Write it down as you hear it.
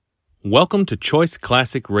Welcome to Choice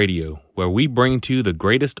Classic Radio, where we bring to you the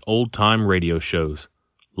greatest old-time radio shows.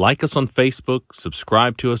 Like us on Facebook,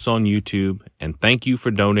 subscribe to us on YouTube, and thank you for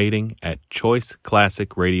donating at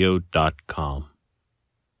choiceclassicradio.com.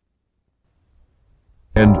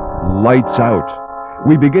 And lights out.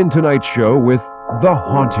 We begin tonight's show with The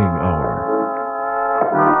Haunting Hour.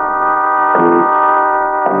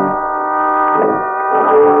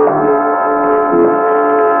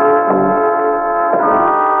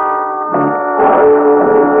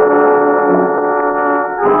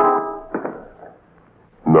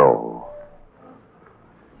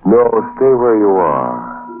 No, stay where you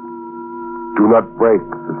are. Do not break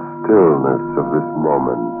the stillness of this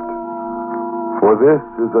moment. For this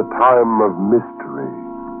is a time of mystery,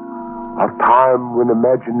 a time when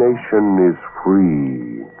imagination is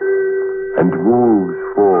free and moves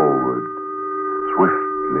forward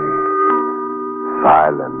swiftly,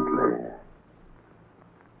 silently.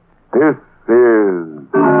 This is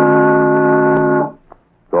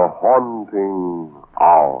the Haunting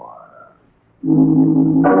Hour.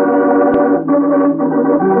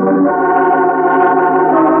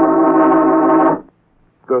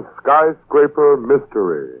 The Skyscraper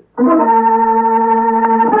Mystery.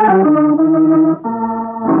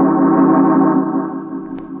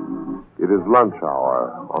 It is lunch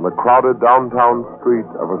hour on the crowded downtown street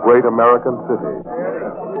of a great American city.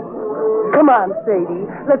 Come on, Sadie.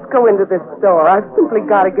 Let's go into this store. I've simply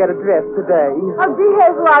got to get a dress today. Oh, gee,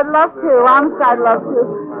 Hazel, I'd love to. Honest, I'd love to.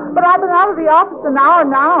 But I've been out of the office an hour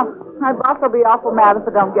now. My boss will be awful mad if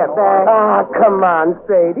I don't get back. Ah, come on,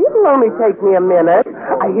 Sadie. It'll only take me a minute.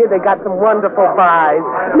 I hear they got some wonderful buys.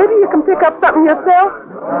 Maybe you can pick up something yourself?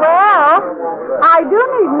 Well, I do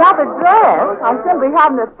need another dress. I simply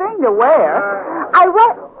haven't a thing to wear. I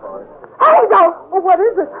went... Hazel! Oh, what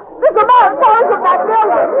is it? There's a man falling from that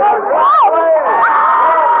building.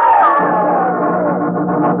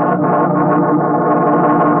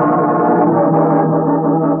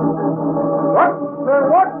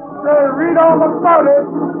 Read all about it.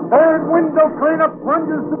 Third window cleanup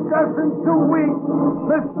plunges to death in 2 weeks.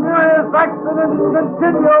 Mysterious accidents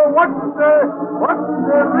continue. What's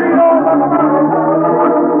read all about it.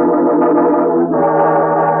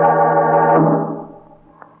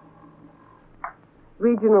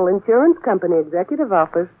 Regional Insurance Company Executive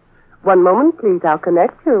Office. One moment, please. I'll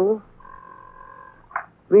connect you.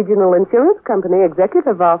 Regional Insurance Company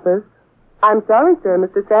Executive Office. I'm sorry, sir.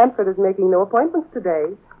 Mr. Sanford is making no appointments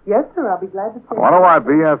today. Yes, sir, I'll be glad to take I wonder why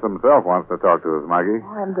B.S. himself wants to talk to us, Maggie.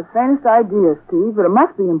 I haven't the faintest idea, Steve, but it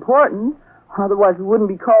must be important. Otherwise, we wouldn't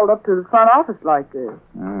be called up to the front office like this.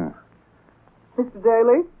 Mr.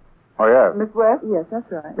 Daly? Oh, yes. Miss West? Yes,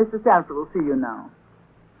 that's right. Mr. Sanford will see you now.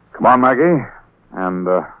 Come on, Maggie. And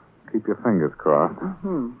keep your fingers crossed.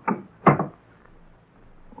 Mm-hmm.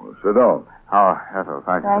 Well, sit down. Oh, yes,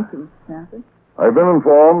 thank you. Thank you, Mr. Sanford. I've been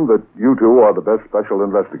informed that you two are the best special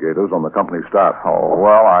investigators on the company staff. Oh,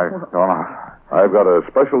 well, I don't know. I've got a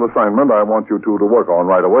special assignment I want you two to work on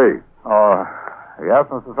right away. Oh, yes,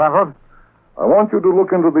 Mr. Sanford? I want you to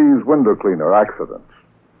look into these window cleaner accidents.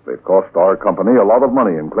 They've cost our company a lot of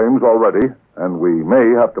money in claims already, and we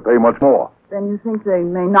may have to pay much more. Then you think they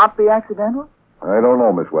may not be accidental? I don't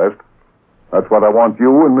know, Miss West. That's what I want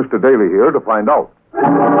you and Mr. Daly here to find out.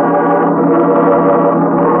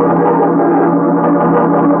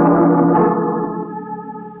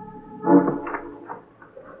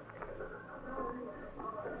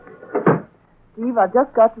 Steve, I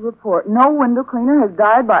just got the report. No window cleaner has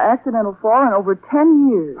died by accidental fall in over 10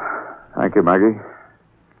 years. Thank you, Maggie.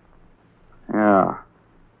 Yeah.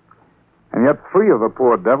 And yet 3 of the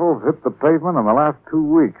poor devils hit the pavement in the last 2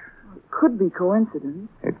 weeks. It could be coincidence.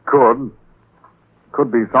 It could. Could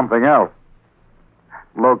be something else.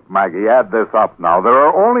 Look, Maggie, add this up now. There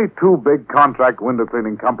are only 2 big contract window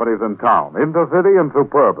cleaning companies in town, Intercity and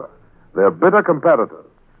Superba. They're bitter competitors.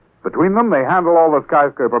 Between them, they handle all the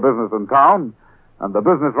skyscraper business in town, and the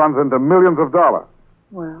business runs into millions of dollars.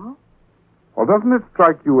 Well? Well, doesn't it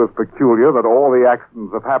strike you as peculiar that all the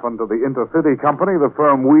accidents have happened to the Intercity company, the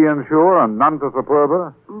firm we insure, and none to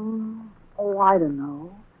Superba? Oh, I don't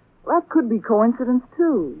know. That could be coincidence,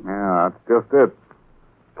 too. Yeah, that's just it.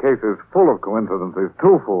 Case is full of coincidences,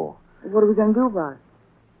 too full. What are we going to do about it?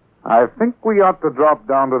 I think we ought to drop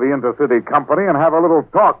down to the Intercity company and have a little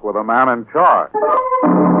talk with the man in charge.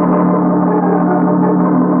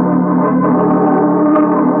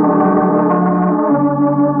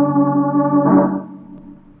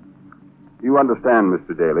 You understand,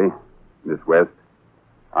 Mr. Daly, Miss West.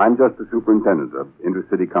 I'm just the superintendent of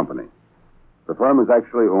Intercity Company. The firm is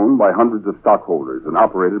actually owned by hundreds of stockholders and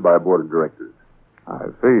operated by a board of directors. I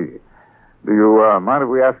see. Do you mind if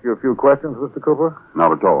we ask you a few questions, Mr. Cooper?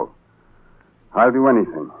 Not at all. I'll do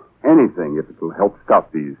anything. Anything if it will help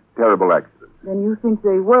stop these terrible accidents. Then you think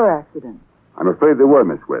they were accidents? I'm afraid they were,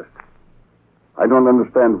 Miss West. I don't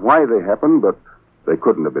understand why they happened, but they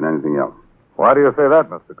couldn't have been anything else. Why do you say that,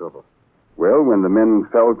 Mr. Cooper? Well, when the men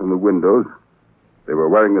fell from the windows, they were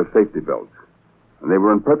wearing their safety belts. And they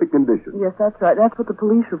were in perfect condition. Yes, that's right. That's what the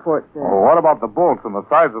police report said. Oh, what about the bolts in the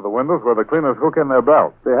sides of the windows where the cleaners hook in their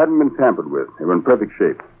belts? They hadn't been tampered with. They were in perfect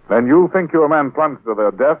shape. Then you think your men plunged to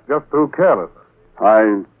their death just through carelessness?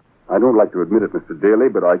 I don't like to admit it, Mr. Daly,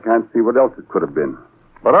 but I can't see what else it could have been.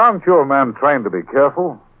 But aren't your men trained to be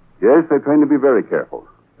careful? Yes, they're trained to be very careful.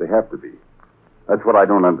 They have to be. That's what I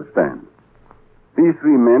don't understand. These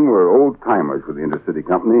three men were old-timers with the Intercity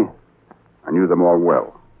Company. I knew them all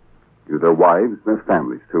well. Knew their wives and their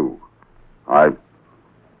families, too. Well,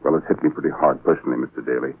 it hit me pretty hard personally, Mr.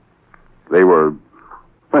 Daly. They were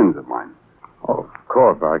friends of mine. Oh, of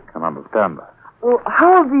course, I can understand that. Well,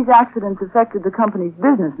 how have these accidents affected the company's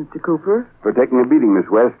business, Mr. Cooper? For taking a beating, Miss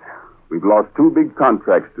West, we've lost 2 big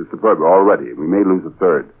contracts to Superba already, and we may lose a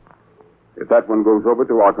third. If that one goes over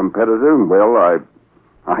to our competitor, well,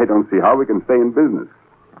 I don't see how we can stay in business.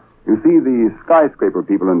 You see, the Skyscraper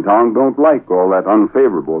people in town don't like all that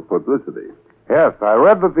unfavorable publicity. Yes, I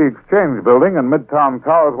read that the Exchange Building and Midtown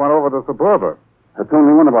Towers went over to Superba. That's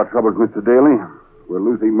only one of our troubles, Mr. Daly. We're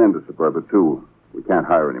losing men to Superba, too. We can't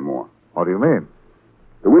hire anymore. What do you mean?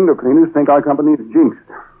 The window cleaners think our company is jinxed.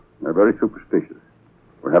 They're very superstitious.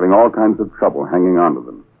 We're having all kinds of trouble hanging on to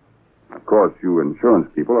them. Of course, you insurance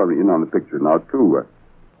people are in on the picture now, too.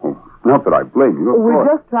 Not that I blame you, of We're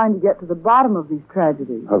course. just trying to get to the bottom of these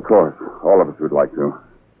tragedies. Of course. All of us would like to.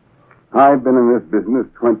 I've been in this business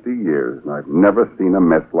 20 years, and I've never seen a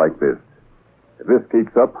mess like this. If this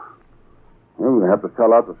keeps up, well, we'll have to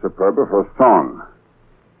sell out to Superba for a song.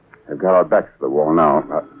 They've got our backs to the wall now.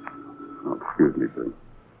 Excuse me, please.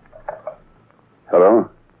 Hello?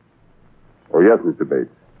 Oh, yes, Mr. Bates.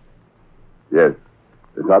 Yes.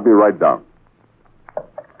 Yes, I'll be right down.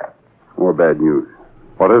 More bad news.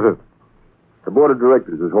 What is it? The board of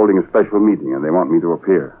directors is holding a special meeting, and they want me to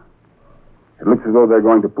appear. It looks as though they're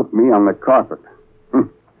going to put me on the carpet.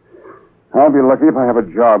 I'll be lucky if I have a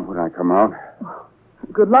job when I come out.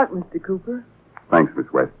 Good luck, Mr. Cooper. Thanks, Miss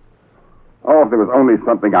West. Oh, if there was only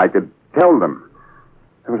something I could tell them.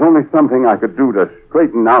 There was only something I could do to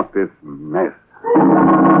straighten out this mess.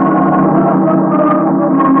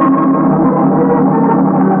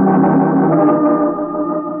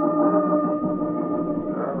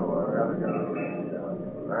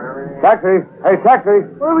 Taxi! Hey, taxi!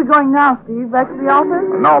 Where are we going now, Steve? Back to the office?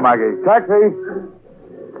 No, Maggie. Taxi!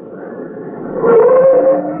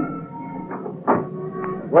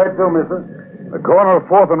 Where to, mister? The corner of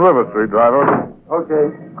 4th and River Street, driver.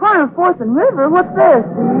 Okay. Corner of 4th and River? What's there,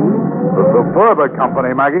 Steve? The Superba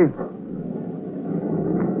Company, Maggie.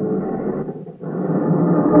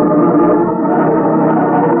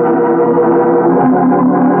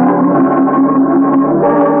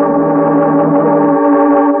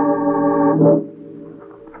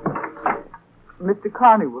 Mr.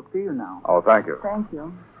 Carney will see you now. Oh, thank you. Thank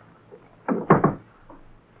you.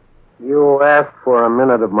 You asked for a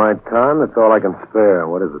minute of my time. That's all I can spare.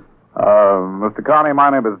 What is it? Mr. Carney, my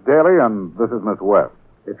name is Daly, and this is Miss West.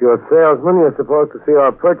 If you're a salesman, you're supposed to see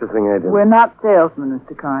our purchasing agent. We're not salesmen,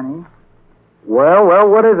 Mr. Carney. Well,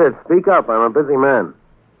 what is it? Speak up. I'm a busy man.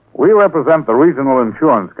 We represent the regional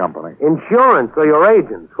insurance company. Insurance, so you're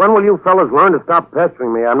agents. When will you fellas learn to stop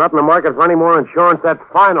pestering me? I'm not in the market for any more insurance. That's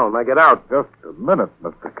final. Now get out. Just a minute,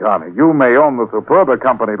 Mr. Carney. You may own the Superba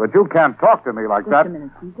Company, but you can't talk to me like that. Just a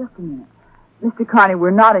minute, Steve. Just a minute. Mr. Carney,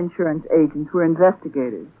 we're not insurance agents. We're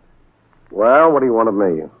investigators. Well, what do you want of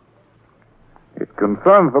me? It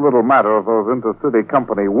concerns the little matter of those Intercity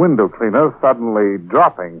Company window cleaners suddenly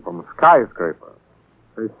dropping from Skyscraper.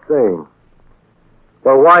 I see.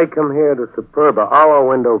 Well, why come here to Superba? Our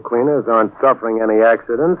window cleaners aren't suffering any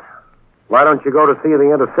accidents. Why don't you go to see the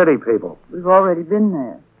Intercity people? We've already been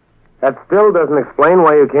there. That still doesn't explain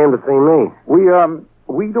why you came to see me.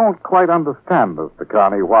 We don't quite understand, Mr.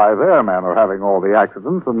 Carney, why their men are having all the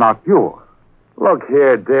accidents and not yours. Look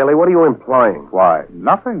here, Daly, what are you implying? Why,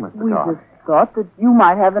 nothing, Mr. We Carney. just thought that you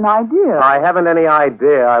might have an idea. I haven't any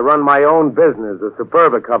idea. I run my own business, the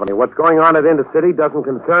Superba Company. What's going on at Intercity doesn't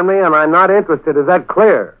concern me, and I'm not interested. Is that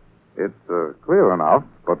clear? It's clear enough,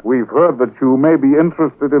 but we've heard that you may be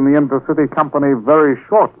interested in the Intercity Company very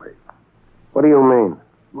shortly. What do you mean?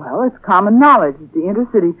 Well, it's common knowledge that the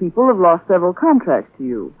Intercity people have lost several contracts to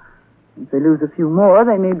you. If they lose a few more,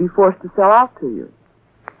 they may be forced to sell out to you.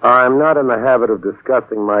 I'm not in the habit of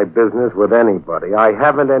discussing my business with anybody. I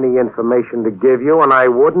haven't any information to give you, and I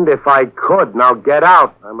wouldn't if I could. Now get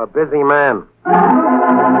out. I'm a busy man.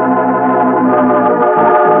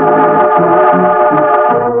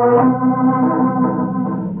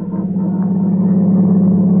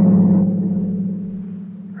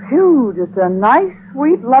 Phew, just a nice,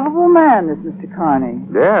 sweet, lovable man, this Mr. Carney.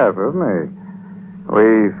 Yes, isn't he?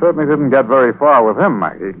 We certainly didn't get very far with him,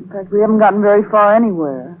 Maggie. In fact, we haven't gotten very far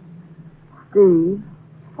anywhere. Steve,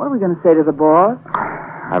 what are we going to say to the boss?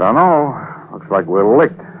 I don't know. Looks like we're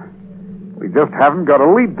licked. We just haven't got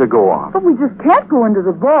a lead to go on. But we just can't go into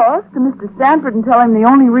the boss, to Mr. Stanford, and tell him the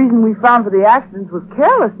only reason we found for the accidents was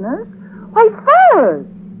carelessness. Why, he fired us.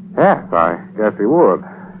 Yes, I guess he would.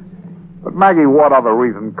 But, Maggie, what other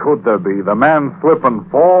reason could there be? The men slip and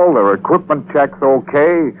fall, their equipment check's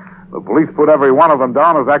okay, the police put every one of them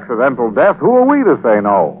down as accidental death. Who are we to say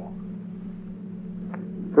no?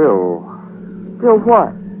 Still,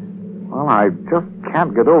 what? well, I just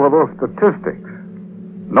can't get over those statistics.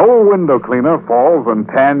 No window cleaner falls in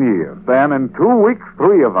 10 years. Then in 2 weeks,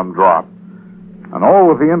 3 of them drop. And all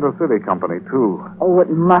with the Intercity Company, too. Oh, it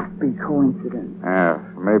must be coincidence. Yes,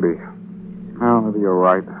 maybe. Well, maybe you're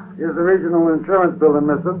right. Here's the regional insurance building,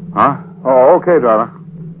 mister. Huh? Oh, okay, driver.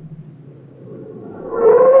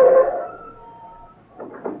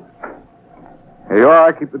 Here you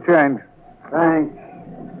are. Keep the change. Thanks.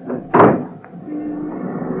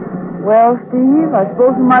 Well, Steve, I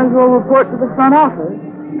suppose we might as well report to the front office.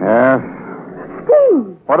 Yes.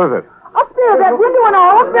 Steve! What is it? Up there, that window and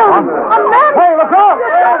all. Up there. A man. Hey, look out!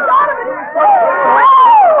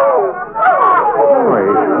 Oh, He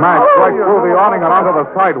smashed right through the awning and onto the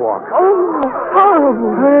sidewalk.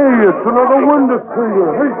 horrible. Hey, it's another window cleaner.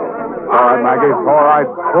 Hey. All right, Maggie. All right.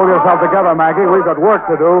 Pull yourself together, Maggie. We've got work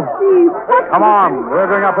to do. Steve, what? Come on. We're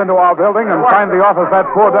going up into our building and find the office that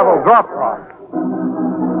poor devil dropped from.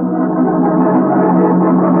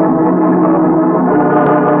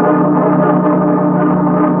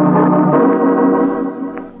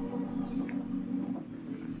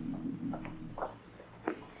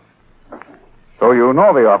 So you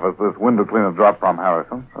know the office this window cleaner dropped from,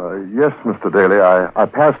 Harrison? Yes, Mr. Daly. I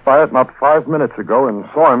passed by it not 5 minutes ago and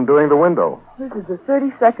saw him doing the window. This is the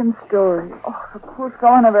 32nd story. Oh, the poor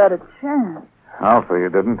fellow never had a chance. I'll say you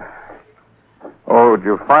didn't. Oh, did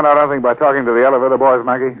you find out anything by talking to the elevator boys,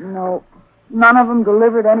 Maggie? No. None of them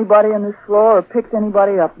delivered anybody on this floor or picked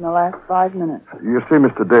anybody up in the last 5 minutes. You see,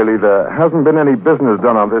 Mr. Daly, there hasn't been any business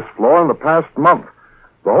done on this floor in the past month.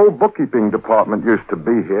 The whole bookkeeping department used to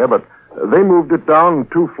be here, but they moved it down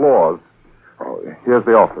 2 floors. Oh, here's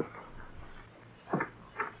the office.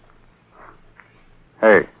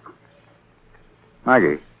 Hey.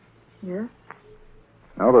 Maggie, Yes?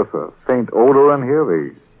 notice a faint odor in here?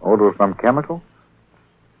 The odor of some chemical?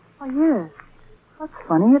 Oh, yes. That's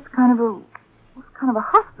funny. It's kind of a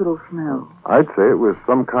hospital smell. I'd say it was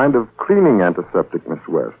some kind of cleaning antiseptic, Miss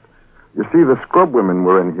West. You see, the scrub women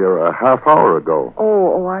were in here a half hour ago.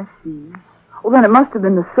 Oh, I see. Well, then it must have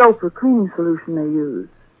been the soap or cleaning solution they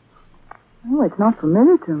used. Oh, it's not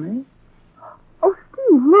familiar to me. Oh,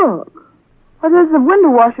 Steve, look. Why, there's the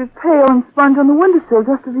window washer's pail and sponge on the windowsill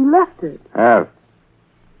just as he left it. Yes.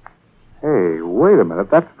 Hey, wait a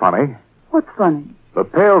minute. That's funny. What's funny? The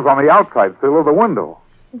pail's on the outside sill of the window.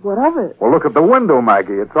 What of it? Well, look at the window,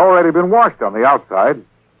 Maggie. It's already been washed on the outside.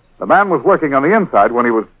 The man was working on the inside when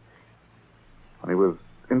he was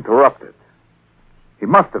interrupted. He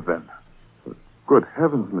must have been. Good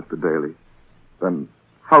heavens, Mr. Daly. Then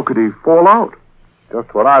how could he fall out?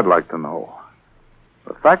 Just what I'd like to know.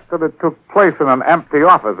 The fact that it took place in an empty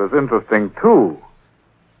office is interesting, too.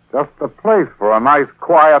 Just the place for a nice,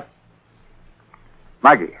 quiet...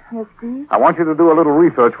 Maggie, Yes, Steve? I want you to do a little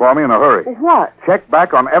research for me in a hurry. What? Check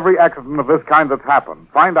back on every accident of this kind that's happened.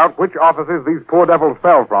 Find out which offices these poor devils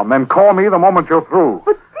fell from. Then call me the moment you're through.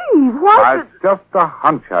 But, Steve, why It's just a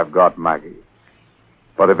hunch I've got, Maggie.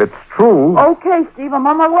 But if it's true... Okay, Steve, I'm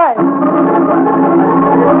on my way.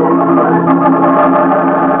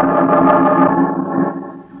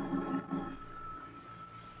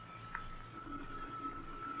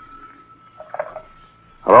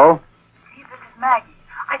 Hello? Steve, this is Maggie.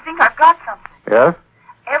 I think I've got something. Yes?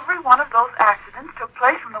 Every one of those accidents took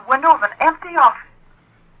place from the window of an empty office.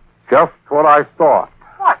 Just what I thought.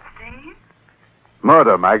 What, Steve?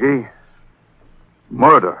 Murder, Maggie.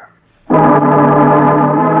 Murder.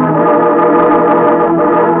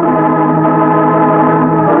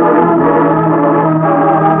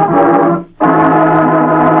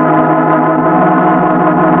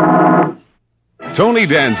 Tony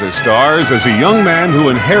Danza stars as a young man who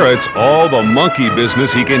inherits all the monkey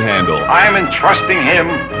business he can handle. I am entrusting him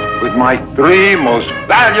with my 3 most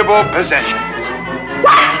valuable possessions.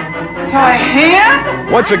 What? My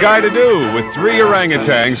hand? What's a guy to do with 3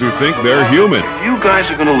 orangutans who think they're human? If you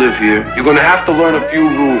guys are going to live here, you're going to have to learn a few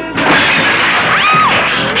rules.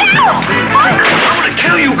 I'm going to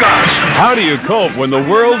kill you guys. How do you cope when the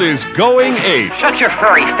world is going ape? Shut your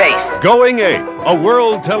furry face. Going Ape, a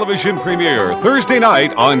world television premiere, Thursday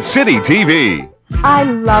night on City TV. I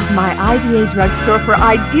love my IDA drugstore for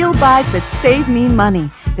ideal buys that save me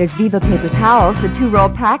money. There's Viva paper towels, the 2-roll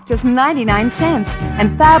pack, just 99 cents.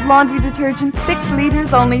 And Fab laundry detergent, 6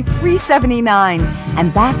 liters, only $3.79.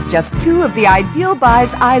 And that's just 2 of the ideal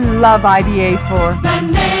buys I love IDA for. The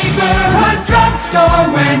neighborhood drugstore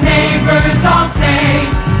where neighbors all say,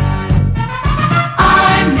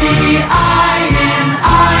 I'm the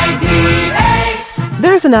IDA.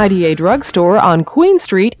 There's an IDA drugstore on Queen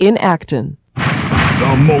Street in Acton.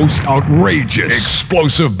 The most outrageous,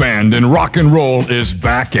 explosive band in rock and roll is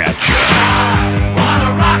back at you. I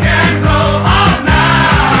wanna rock and roll all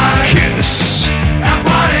night. Kiss. And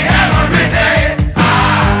party every day. I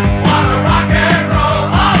wanna rock and roll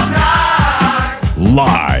all night.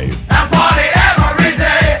 Live. And party every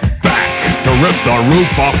day. Back to rip the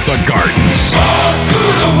roof off the Gardens. Balls to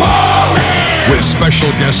the wall. With special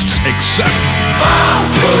guests except Balls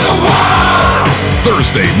to the wall.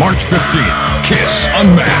 Thursday, March 15th. Kiss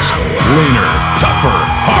Unmasked. Leaner, tougher,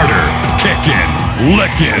 harder, kicking,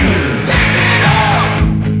 licking.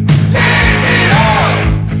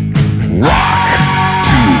 Rock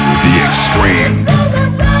to the extreme.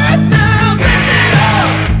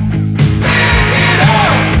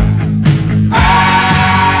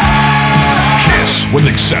 Kiss with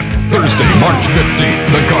Accept. Thursday, March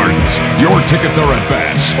 15th. The Gardens. Your tickets are at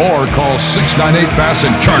Bass or call 698-BASS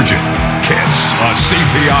and charge it. Kiss, a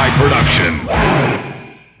CPI production.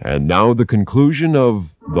 And now the conclusion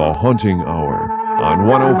of The Haunting Hour on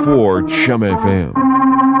 104 Chum FM.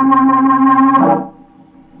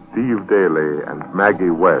 Steve Daly and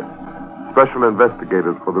Maggie West, special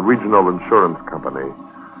investigators for the Regional Insurance Company,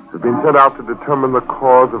 have been sent out to determine the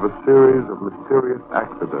cause of a series of mysterious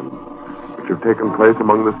accidents which have taken place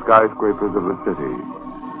among the skyscrapers of the city.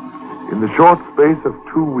 In the short space of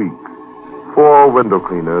 2 weeks, 4 window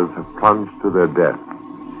cleaners have plunged to their death.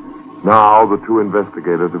 Now the 2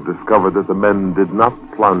 investigators have discovered that the men did not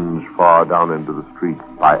plunge far down into the street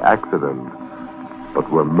by accident, but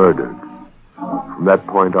were murdered. From that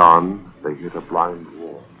point on, they hit a blind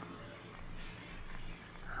wall.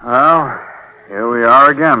 Well, here we are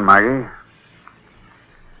again, Maggie.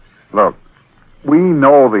 Look, we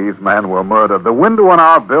know these men were murdered. The window in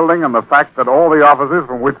our building and the fact that all the offices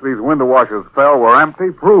from which these window washers fell were empty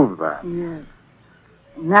proves that. Yes.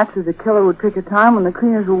 Naturally, the killer would pick a time when the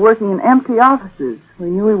cleaners were working in empty offices. We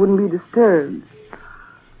knew he wouldn't be disturbed.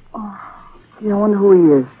 Oh, gee, I wonder who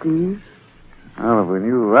he is, Steve. Well, if we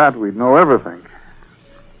knew that, we'd know everything.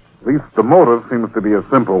 At least the motive seems to be a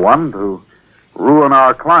simple one, to ruin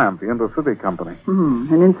our client, the Intercity Company.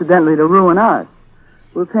 And incidentally, to ruin us.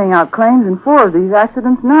 We're paying out claims in 4 of these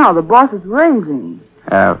accidents now. The boss is raving.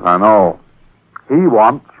 Yes, I know. He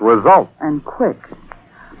wants results. And quick.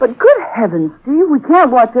 But good heavens, Steve, we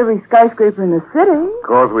can't watch every skyscraper in the city. Of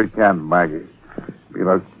course we can, Maggie. Be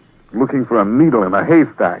like looking for a needle in a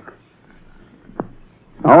haystack.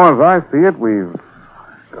 Now, as I see it, we've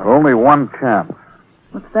got only one chance.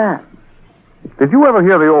 What's that? Did you ever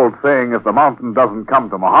hear the old saying, if the mountain doesn't come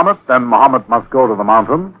to Muhammad, then Muhammad must go to the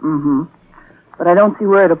mountain? Mm-hmm. But I don't see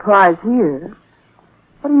where it applies here.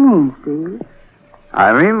 What do you mean, Steve?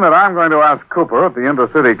 I mean that I'm going to ask Cooper at the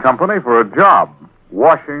Intercity Company for a job,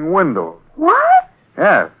 washing windows. What?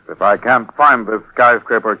 Yes, if I can't find this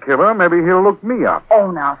skyscraper killer, maybe he'll look me up. Oh,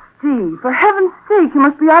 now, Steve, for heaven's sake, you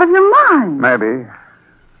must be out of your mind. Maybe,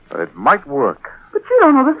 but it might work. But you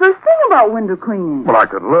don't know the first thing about window cleaning. Well, I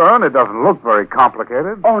could learn. It doesn't look very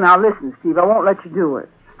complicated. Oh, now, listen, Steve, I won't let you do it.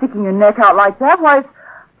 Sticking your neck out like that, why, it's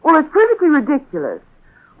perfectly ridiculous.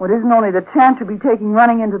 What isn't only the chance you'll be taking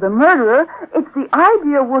running into the murderer, it's the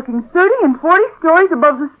idea of working 30 and 40 stories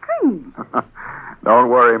above the street. Don't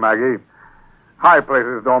worry, Maggie. High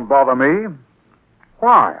places don't bother me.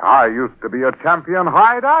 Why, I used to be a champion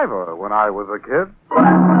high diver when I was a kid.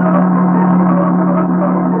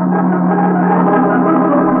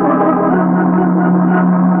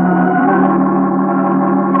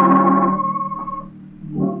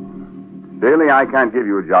 Daly, I can't give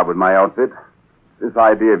you a job with my outfit. This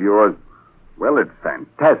idea of yours, well, it's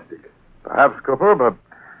fantastic. Perhaps, Cooper, but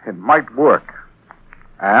it might work.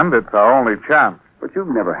 And it's our only chance. But you've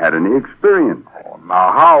never had any experience. Oh,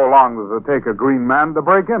 Now, how long does it take a green man to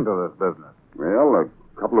break into this business? Well,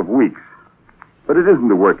 a couple of weeks. But it isn't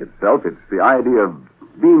the work itself. It's the idea of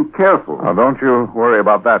being careful. Now, don't you worry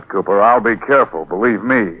about that, Cooper. I'll be careful, believe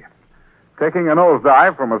me. Taking a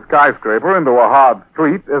nosedive from a skyscraper into a hard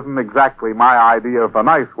street isn't exactly my idea of a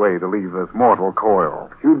nice way to leave this mortal coil.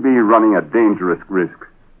 You'd be running a dangerous risk.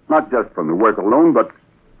 Not just from the work alone, but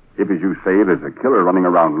if, as you say, there's a killer running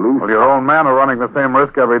around loose. Well, your own men are running the same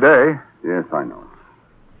risk every day. Yes, I know.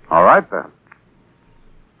 All right, then.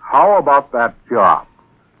 How about that job?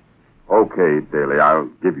 Okay, Daly, I'll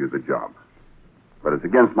give you the job. But it's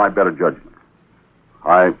against my better judgment.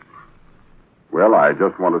 I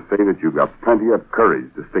just want to say that you've got plenty of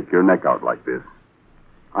courage to stick your neck out like this.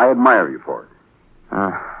 I admire you for it.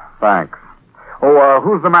 Thanks.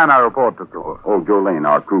 Who's the man I report to? Joe Lane,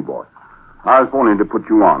 our crew boss. I was phoning to put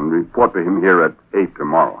you on. Report to him here at 8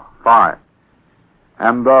 tomorrow. Fine.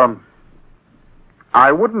 And,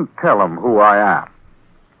 I wouldn't tell him who I am.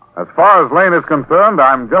 As far as Lane is concerned,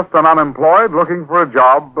 I'm just an unemployed looking for a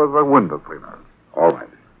job as a window cleaner. All right.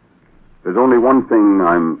 There's only one thing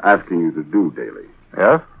I'm asking you to do, Daly.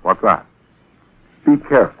 Yes? What's that? Be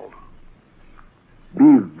careful.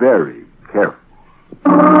 Be very careful.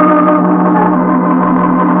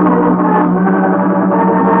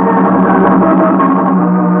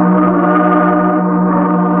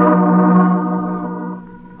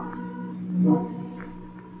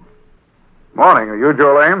 Morning. Are you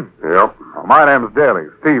Joe Lane? Yep. My name's Daly,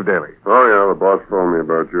 Steve Daly. Oh, yeah, the boss phoned me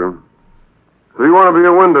about you. So you want to be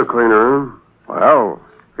a window cleaner, huh? Well,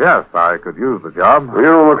 yes, I could use the job. Well, you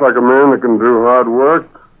don't look like a man that can do hard work.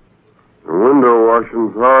 And window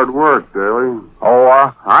washing's hard work, Daly.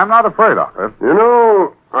 I'm not afraid of it. You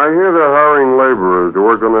know, I hear they're hiring laborers to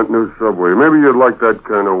work on that new subway. Maybe you'd like that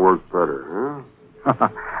kind of work better, huh?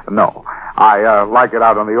 No, I like it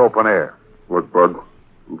out in the open air. Look, Bud,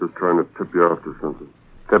 I'm just trying to tip you off to something.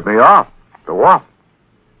 Tip me off? To what?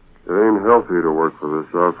 It ain't healthy to work for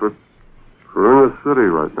this outfit. We're in the city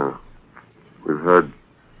right now. We've had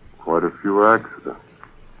quite a few accidents.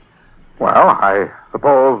 Well, I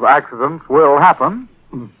suppose accidents will happen.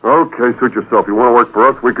 Okay, suit yourself. You want to work for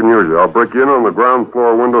us, we can use you. I'll break you in on the ground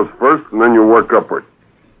floor windows first, and then you work upward.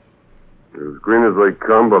 You're as green as they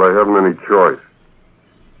come, but I haven't any choice.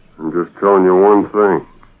 I'm just telling you one thing.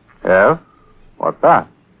 Yes? What's that?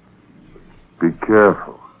 Be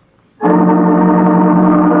careful.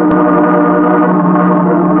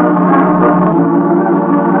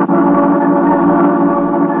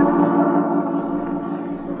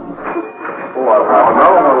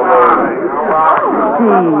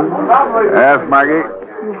 Yes, Maggie?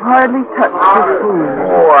 You hardly touched the food.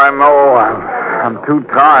 I know. I'm too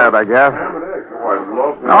tired, I guess.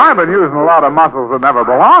 Now, I've been using a lot of muscles that never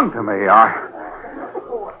belonged to me.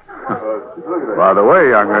 By the way,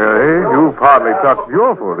 young lady, you've hardly touched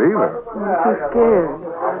your food either. I'm too scared.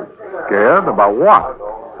 Scared? About what?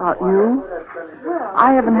 About you.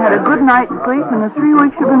 I haven't had a good night's sleep in the 3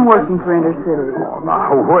 weeks you've been working for Intercity.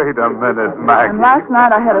 Now, wait a minute, Maggie. And last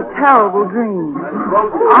night I had a terrible dream.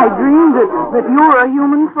 I dreamed that you were a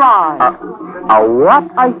human fly. A what?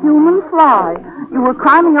 A human fly. You were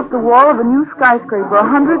climbing up the wall of a new skyscraper,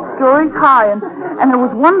 100 stories high, and there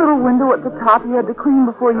was one little window at the top you had to clean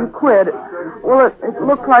before you quit. It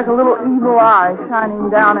looked like a little evil eye shining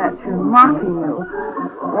down at you, mocking you.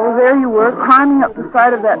 Well, there you were, climbing up the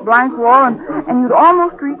side of that blank wall, and you'd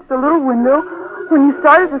almost reached the little window when you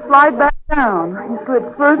started to slide back down. You slid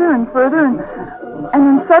further and further, and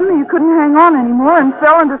then suddenly you couldn't hang on anymore and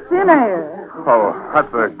fell into thin air. Oh,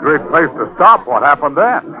 that's a great place to stop. What happened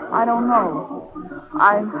then? I don't know.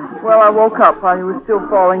 I woke up while you were still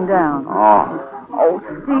falling down. Oh,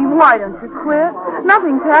 Steve, why don't you quit?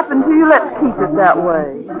 Nothing's happened to you. Let's keep it that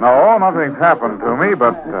way. No, nothing's happened to me,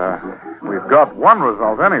 but we've got one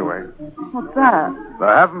result anyway. What's that?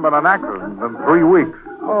 There hasn't been an accident in 3 weeks.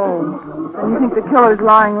 Oh, then you think the killer's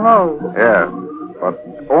lying low? Yes, but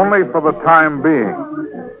only for the time being.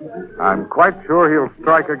 I'm quite sure he'll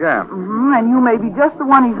strike again. Mm-hmm, and you may be just the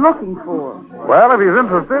one he's looking for. Well, if he's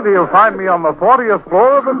interested, he'll find me on the 40th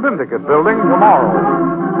floor of the Syndicate building tomorrow.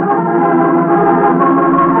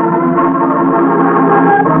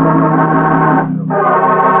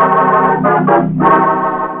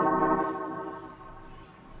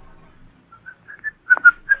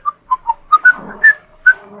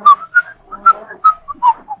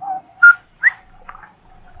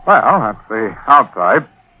 Well, that's the outside.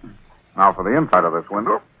 Now for the inside of this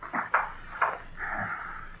window.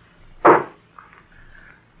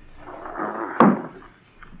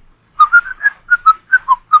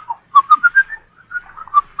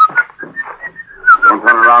 Don't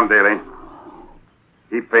turn around, Daly.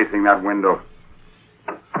 Keep facing that window.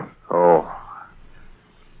 Oh.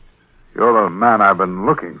 You're the man I've been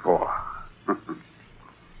looking for.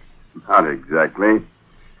 Not exactly.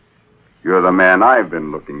 You're the man I've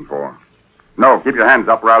been looking for. No, keep your hands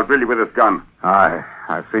up or I'll drill you with this gun. I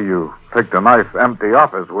see you picked a nice empty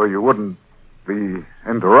office where you wouldn't be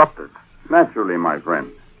interrupted. Naturally, my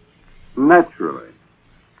friend. Naturally.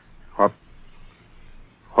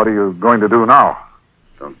 What are you going to do now?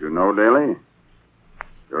 Don't you know, Daly?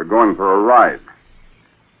 You're going for a ride.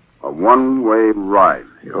 A one-way ride.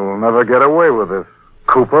 You'll never get away with this,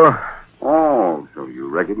 Cooper. Oh, so you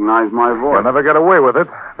recognize my voice. You'll never get away with it.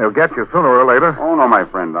 They'll get you sooner or later. Oh, no, my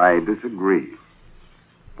friend, I disagree.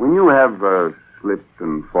 When you have slipped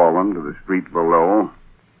and fallen to the street below,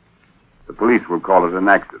 the police will call it an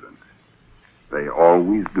accident. They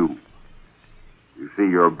always do. You see,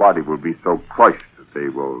 your body will be so crushed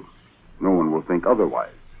that no one will think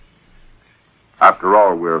otherwise. After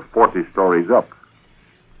all, we're 40 stories up.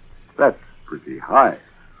 That's pretty high.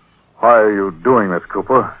 Why are you doing this,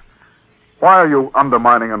 Cooper? Why are you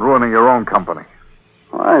undermining and ruining your own company?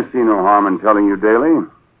 Well, I see no harm in telling you, Daly.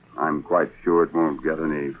 I'm quite sure it won't get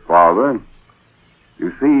any farther.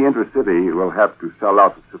 You see, Intercity will have to sell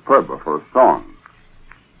out to Superba for a song.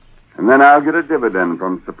 And then I'll get a dividend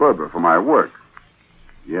from Superba for my work.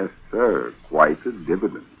 Yes, sir, quite a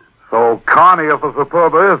dividend. So Connie of the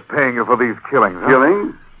Superba is paying you for these killings, huh?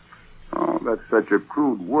 Killings? Oh, that's such a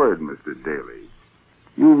crude word, Mr. Daly.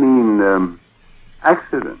 You mean,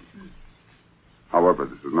 accidents. However,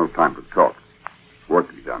 this is no time for talk. Work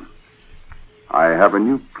to be done. I have a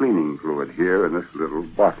new cleaning fluid here in this little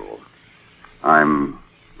bottle. I'm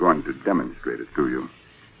going to demonstrate it to you.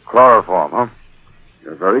 Chloroform, huh?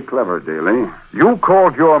 You're very clever, Daly. You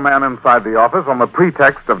called your man inside the office on the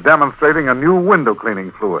pretext of demonstrating a new window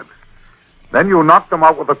cleaning fluid. Then you knocked him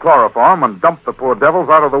out with the chloroform and dumped the poor devils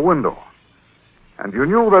out of the window. And you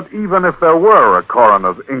knew that even if there were a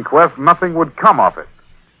coroner's inquest, nothing would come of it.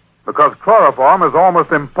 Because chloroform is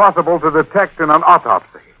almost impossible to detect in an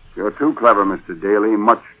autopsy. You're too clever, Mr. Daly,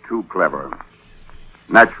 much too clever.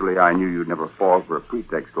 Naturally, I knew you'd never fall for a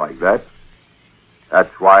pretext like that.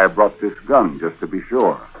 That's why I brought this gun, just to be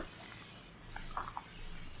sure.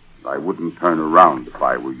 I wouldn't turn around if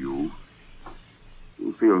I were you.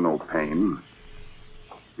 You feel no pain.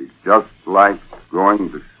 It's just like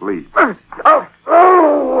going to sleep.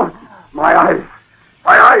 Oh! My eyes!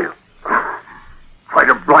 My eyes! Try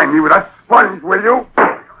to blind me with that sponge, will you?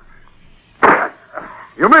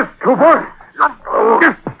 You missed, Cooper.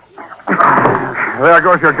 There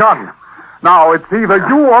goes your gun. Now, it's either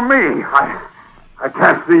you or me. I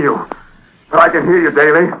can't see you, but I can hear you,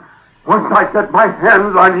 Daly. Once I get my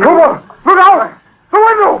hands on you... Cooper, look out! The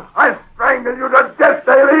window! I strangle you to death,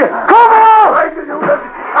 Daly! Cooper! Strangle you to...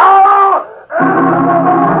 Oh!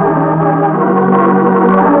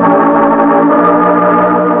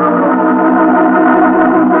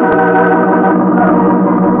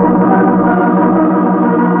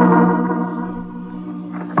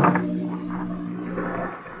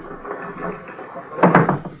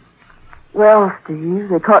 Well, Steve,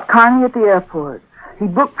 they caught Connie at the airport. He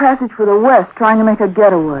booked passage for the West, trying to make a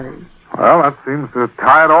getaway. Well, that seems to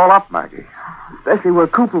tie it all up, Maggie. Especially where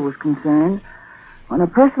Cooper was concerned. When a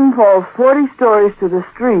person falls 40 stories to the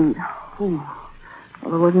street, well,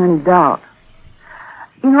 there wasn't any doubt.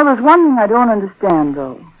 You know, there's one thing I don't understand,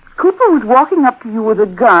 though. Cooper was walking up to you with a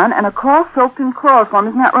gun and a cloth soaked in chloroform,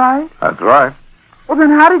 isn't that right? That's right. Well, then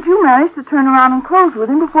how did you manage to turn around and close with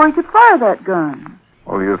him before he could fire that gun?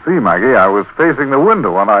 Well, you see, Maggie, I was facing the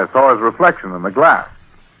window when I saw his reflection in the glass.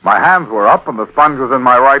 My hands were up and the sponge was in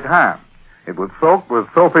my right hand. It was soaked with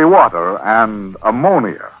soapy water and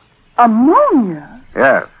ammonia. Ammonia?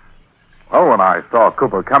 Yes. Well, when I saw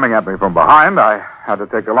Cooper coming at me from behind, I had to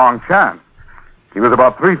take a long chance. He was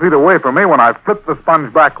about 3 feet away from me when I flipped the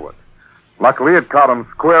sponge backward. Luckily, it caught him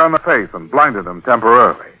square in the face and blinded him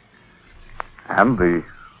temporarily. And the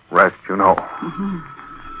rest you know. Mm-hmm.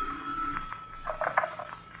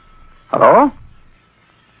 Hello?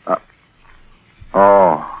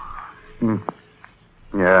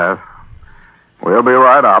 Yes. We'll be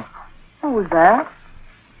right up. What was that?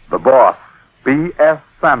 The boss, B.S.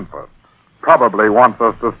 Sanford, probably wants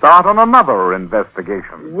us to start on another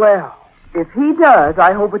investigation. Well, if he does,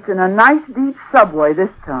 I hope it's in a nice deep subway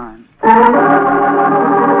this time.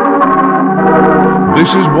 This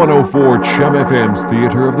is 104 Chum FM's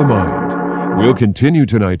Theater of the Mind. We'll continue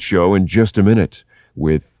tonight's show in just a minute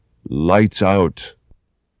with Lights Out.